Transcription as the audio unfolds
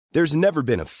There's never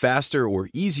been a faster or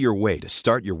easier way to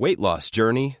start your weight loss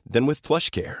journey than with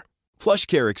PlushCare.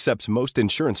 PlushCare accepts most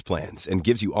insurance plans and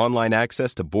gives you online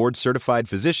access to board-certified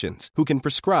physicians who can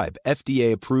prescribe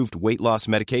FDA-approved weight loss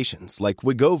medications like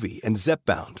Wegovy and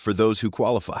Zepbound for those who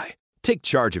qualify. Take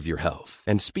charge of your health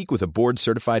and speak with a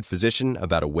board-certified physician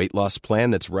about a weight loss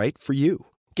plan that's right for you.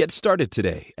 Get started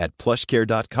today at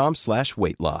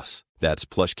plushcare.com/weight loss. That's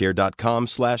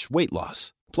plushcare.com/weight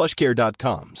loss.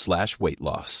 plushcare.com/weight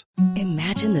loss.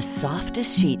 Imagine the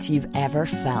softest sheets you've ever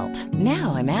felt.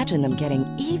 Now imagine them getting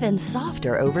even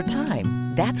softer over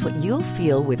time. That's what you'll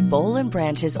feel with Boll &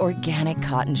 Branch's organic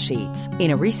cotton sheets.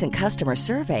 In a recent customer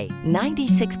survey,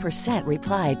 96%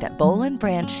 replied that Boll &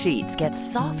 Branch sheets get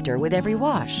softer with every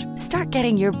wash. Start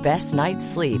getting your best night's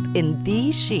sleep in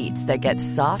these sheets that get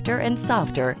softer and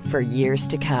softer for years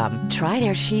to come. Try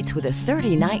their sheets with a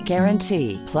 30-night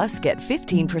guarantee. Plus, get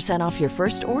 15% off your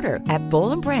first order at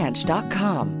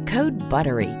bollandbranch.com. Code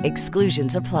BUTTERY.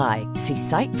 Exclusions apply. See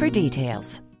site for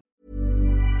details.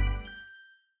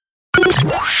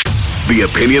 The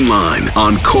Opinion Line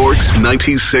on Cork's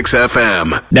 96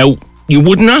 FM. Now, you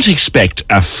would not expect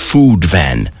a food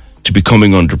van to be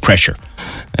coming under pressure.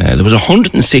 There was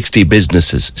 160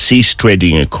 businesses ceased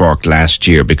trading in Cork last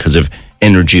year because of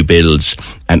energy bills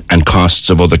and costs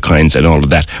of other kinds and all of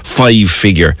that.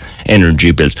 5-figure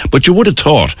energy bills. But you would have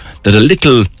thought that a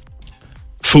little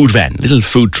food van, little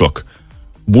food truck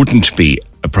wouldn't be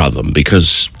a problem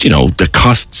because, you know, the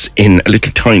costs in a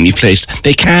little tiny place,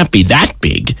 they can't be that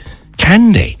big,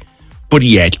 can they? But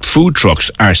yet, food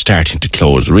trucks are starting to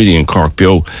close. Really, in Cork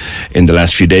Bio, in the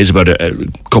last few days, about a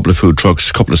couple of food trucks,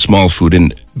 a couple of small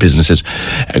food businesses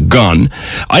gone.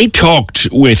 I talked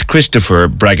with Christopher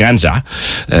Braganza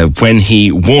when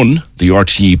he won the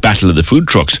RTE Battle of the Food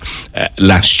Trucks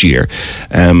last year,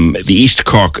 the East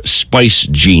Cork Spice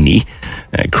Genie.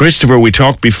 Christopher, we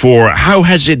talked before. How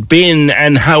has it been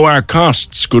and how are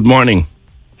costs? Good morning.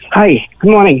 Hi,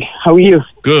 good morning. How are you?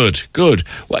 Good.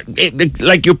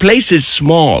 Like, your place is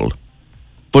small,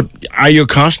 but are your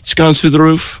costs gone through the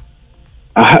roof?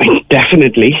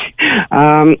 Definitely.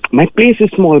 My place is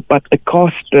small, but the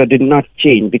cost did not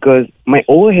change because my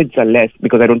overheads are less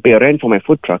because I don't pay a rent for my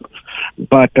food truck.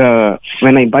 But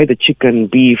when I buy the chicken,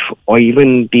 beef, or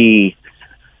even the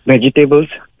vegetables,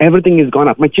 everything is gone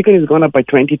up. My chicken is gone up by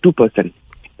 22%.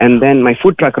 And then my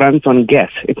food truck runs on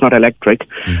gas. It's not electric.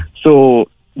 So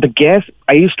the gas,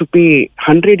 I used to pay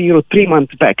 €100 3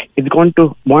 months back. It's gone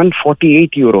to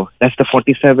 €148. That's the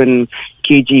 47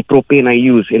 kg propane I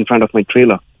use in front of my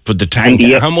trailer. For the tank,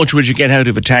 how much would you get out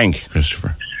of a tank,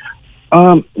 Christopher?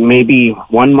 Maybe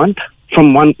 1 month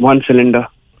from one cylinder.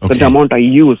 Okay. So the amount I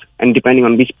use, and depending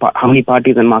on how many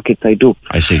parties and markets I do.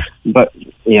 I see. But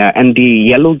yeah, and the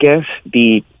yellow gas,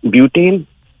 the butane,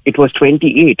 it was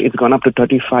 28. It's gone up to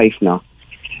 35 now.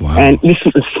 Wow. And these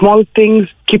small things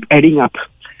keep adding up.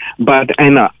 But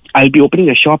I'll be opening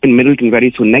a shop in Middleton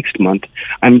very soon next month.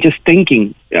 I'm just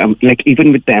thinking, like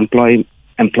even with the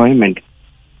employment,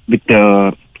 with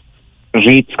the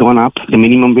rates gone up, the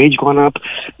minimum wage gone up,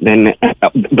 then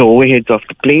the overheads of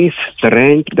the place, the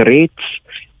rent, the rates,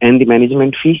 and the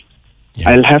management fee. Yeah.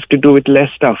 I'll have to do with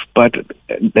less stuff, but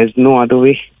there's no other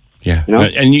way. Yeah, you know?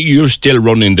 And you're still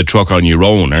running the truck on your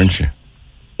own, aren't you?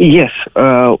 Yes.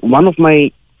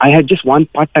 I had just one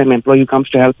part-time employee who comes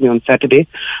to help me on Saturday,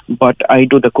 but I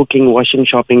do the cooking, washing,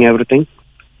 shopping, everything.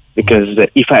 Because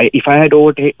if I had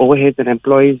overheads and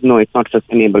employees, no, it's not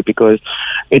sustainable because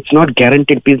it's not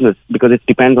guaranteed business because it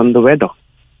depends on the weather.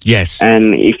 Yes.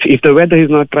 And if the weather is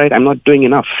not right, I'm not doing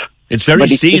enough. It's very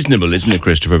seasonable, isn't it,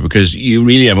 Christopher? Because you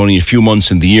really have only a few months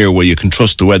in the year where you can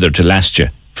trust the weather to last you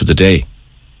for the day.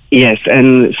 Yes,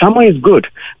 and summer is good,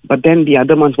 but then the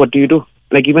other months, what do?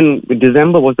 Like even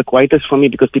December was the quietest for me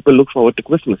because people look forward to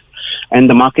Christmas. And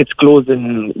the markets close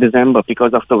in December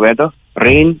because of the weather,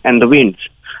 rain, and the winds.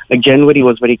 Like January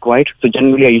was very quiet, so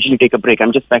generally I usually take a break.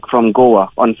 I'm just back from Goa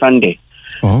on Sunday.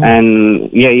 Oh.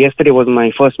 And yeah, yesterday was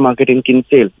my first market in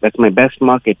Kinsale. That's my best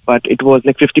market, but it was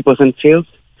like 50% sales.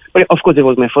 But of course, it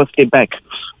was my first day back.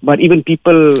 But even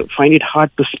people find it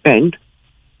hard to spend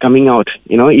coming out,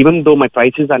 even though my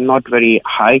prices are not very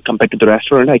high compared to the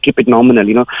restaurant, I keep it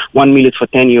nominal, one meal is for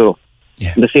 €10.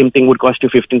 Yeah. The same thing would cost you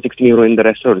 €15-16 in the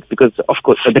restaurant because, of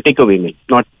course, the takeaway meal,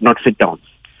 not sit down.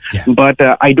 Yeah. But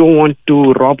I don't want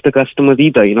to rob the customers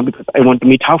either, because I want to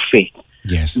meet halfway.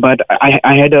 Yes. But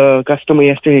I had a customer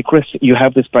yesterday, Chris, you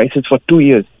have these prices for 2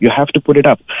 years. You have to put it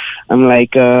up. I'm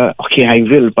like, okay, I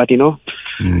will, but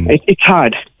it's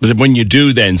hard. But when you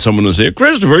do, then someone will say,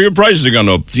 Christopher, your prices are gone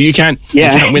up. So you can't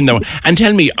win that one. And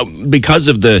tell me, because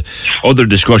of the other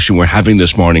discussion we're having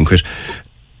this morning, Chris,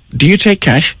 do you take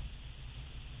cash?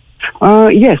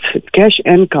 Yes, cash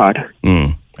and card.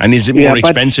 And is it more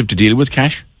expensive to deal with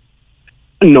cash?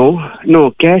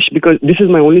 No, cash, because this is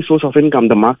my only source of income,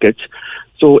 the markets.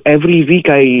 So every week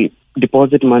I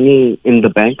deposit money in the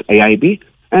bank, AIB,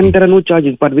 and there are no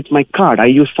charges. But with my card, I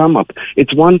use SumUp.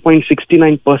 It's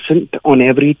 1.69% on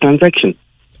every transaction.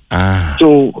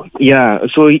 So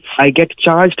I get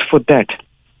charged for that.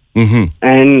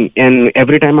 And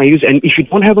every time I use, and if you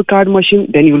don't have a card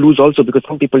machine, then you lose also, because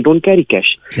some people don't carry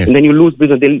cash. Yes. And then you lose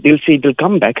because they'll say they'll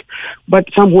come back. But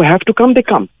some who have to come, they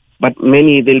come. But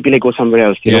many, they'll be like, go somewhere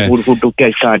else, you know, who do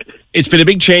cash card. It's been a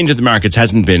big change at the markets,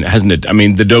 hasn't it? I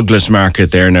mean, the Douglas market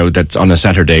there now, that's on a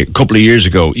Saturday. A couple of years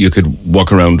ago, you could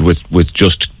walk around with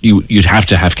just, you'd have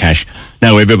to have cash.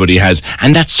 Now everybody has.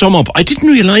 And that SumUp, I didn't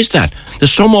realise that. The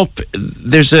SumUp,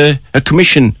 there's a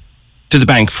commission to the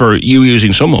bank for you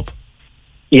using SumUp.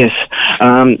 Yes.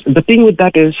 The thing with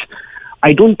that is,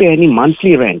 I don't pay any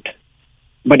monthly rent.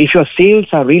 But if your sales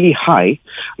are really high,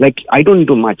 like I don't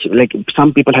do much, like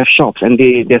some people have shops and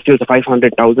their sales are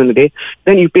 500,000 a day,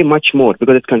 then you pay much more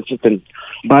because it's consistent.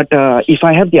 But if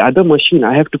I have the other machine,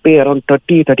 I have to pay around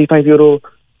 35 euro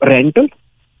rental.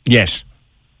 Yes.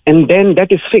 And then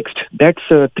that is fixed. That's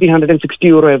 360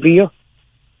 euro every year.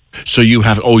 So you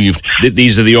have,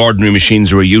 these are the ordinary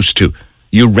machines we're used to.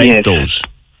 You rent those.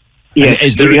 Yes. And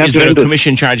is there a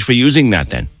commission charge for using that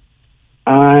then?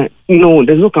 No,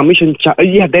 there's no commission charge.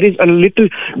 Yeah, there is a little,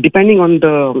 depending on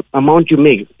the amount you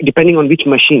make, depending on which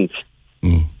machines,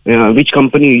 which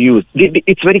company you use.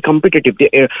 It's very competitive.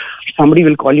 Somebody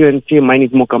will call you and say, mine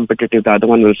is more competitive. The other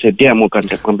one will say, they are more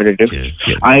competitive.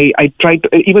 Yeah. I tried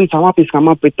to, even SumUp has come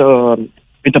up with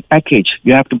a package.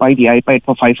 You have to buy the iPad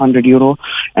for 500 euro,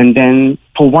 and then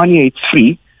for 1 year it's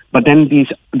free. But then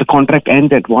the contract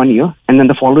ends at 1 year, and then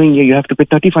the following year you have to pay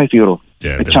 35 euro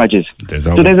charges.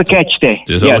 So there's a catch there.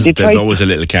 There's always a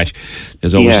little catch.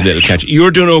 There's always a little catch.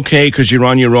 You're doing okay because you're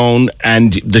on your own,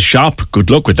 and the shop, good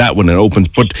luck with that when it opens.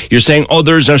 But you're saying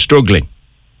others are struggling.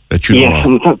 That you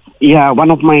know of. Yeah,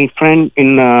 one of my friends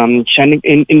in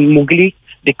Mugli,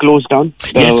 they closed down.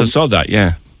 Yes, I saw that,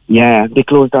 yeah. Yeah, they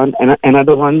closed down. And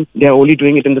another one, they're only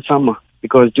doing it in the summer,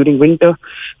 because during winter,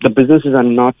 the businesses are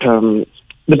not...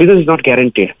 the business is not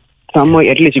guaranteed. Summer,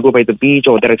 at least you go by the beach,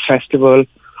 or there is festival,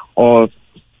 or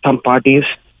some parties,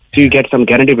 so you get some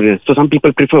guaranteed business. So some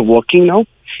people prefer working now,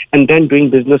 and then doing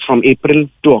business from April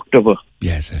to October.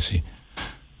 Yes, I see.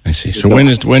 So when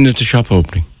is the shop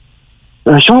opening?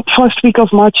 Shop first week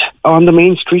of March on the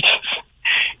main street.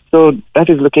 So that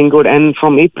is looking good. And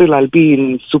from April, I'll be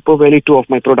in Super Value. 2 of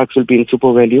my products will be in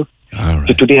Super Value. All right.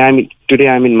 So today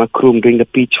I'm in Macroom doing the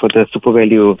pitch for the Super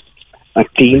Value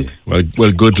team.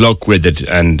 Well, good luck with it,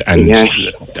 and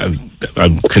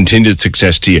continued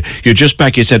success to you. You're just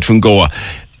back, you said, from Goa.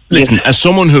 Listen, as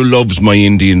someone who loves my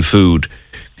Indian food,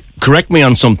 correct me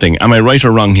on something. Am I right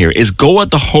or wrong here? Is Goa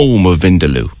the home of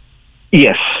Vindaloo?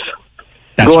 Yes.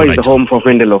 Goa is the home for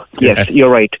Vindaloo. Yes,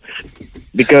 you're right.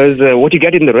 Because what you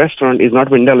get in the restaurant is not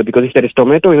Vindaloo. Because if there is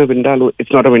tomato in a Vindaloo,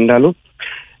 it's not a Vindaloo.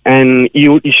 And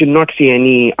you should not see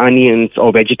any onions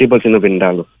or vegetables in a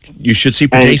Vindaloo. You should see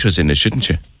potatoes in it, shouldn't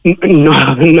you? No.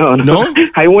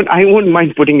 I won't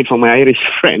mind putting it for my Irish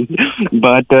friend,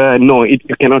 but no, you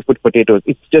cannot put potatoes.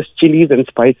 It's just chilies and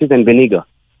spices and vinegar.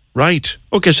 Right.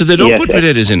 Okay, so they don't put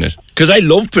potatoes in it. Because I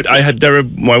love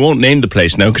I won't name the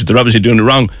place now because they're obviously doing it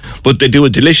wrong, but they do a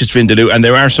delicious Vindaloo, and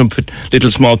there are some little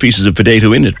small pieces of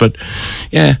potato in it. But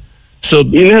yeah. So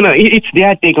it's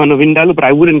their take on a Vindaloo, but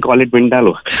I wouldn't call it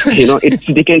Vindaloo.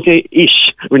 They can say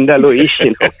ish, Vindaloo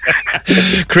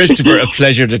ish. Christopher, a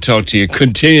pleasure to talk to you.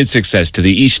 Continued success to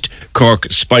the East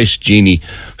Cork Spice Genie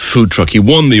food truck. He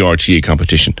won the RTE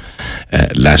competition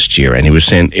last year, and he was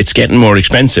saying it's getting more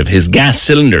expensive. His gas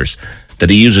cylinders that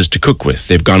he uses to cook with,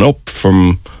 they've gone up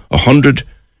from 100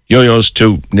 yo-yos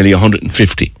to nearly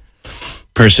 150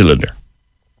 per cylinder.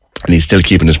 And he's still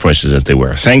keeping his prices as they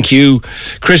were. Thank you,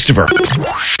 Christopher.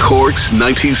 Cork's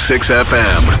 96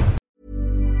 FM.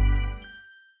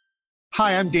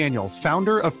 Hi, I'm Daniel,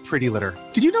 founder of Pretty Litter.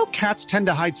 Did you know cats tend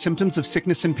to hide symptoms of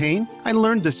sickness and pain? I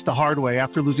learned this the hard way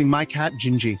after losing my cat,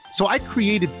 Gingy. So I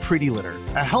created Pretty Litter,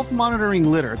 a health monitoring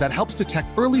litter that helps detect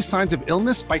early signs of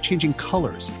illness by changing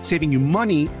colors, saving you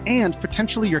money and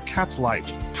potentially your cat's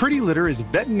life. Pretty Litter is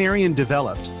veterinarian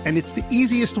developed, and it's the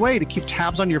easiest way to keep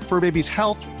tabs on your fur baby's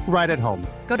health right at home.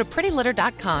 Go to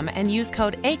prettylitter.com and use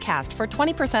code ACAST for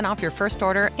 20% off your first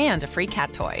order and a free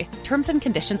cat toy. Terms and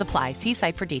conditions apply. See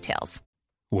site for details.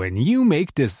 When you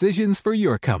make decisions for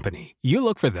your company, you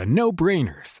look for the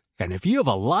no-brainers. And if you have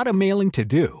a lot of mailing to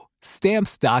do,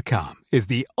 Stamps.com is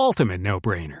the ultimate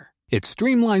no-brainer. It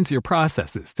streamlines your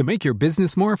processes to make your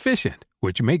business more efficient,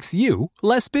 which makes you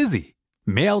less busy.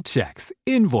 Mail checks,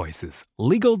 invoices,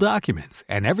 legal documents,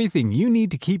 and everything you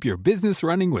need to keep your business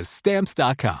running with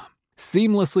Stamps.com.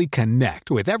 Seamlessly connect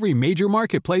with every major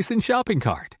marketplace and shopping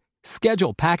cart.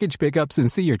 Schedule package pickups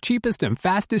and see your cheapest and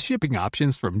fastest shipping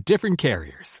options from different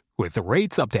carriers, with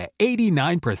rates up to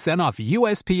 89% off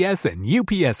USPS and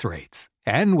UPS rates.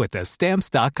 And with the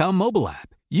Stamps.com mobile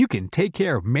app, you can take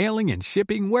care of mailing and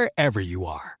shipping wherever you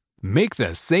are. Make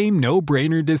the same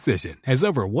no-brainer decision as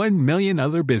over 1 million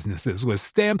other businesses with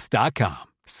Stamps.com.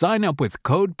 Sign up with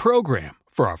code PROGRAM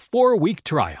for a 4-week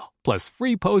trial, plus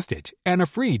free postage and a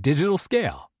free digital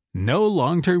scale. No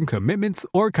long-term commitments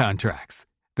or contracts.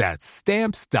 That's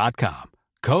Stamps.com.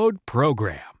 Code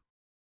PROGRAM.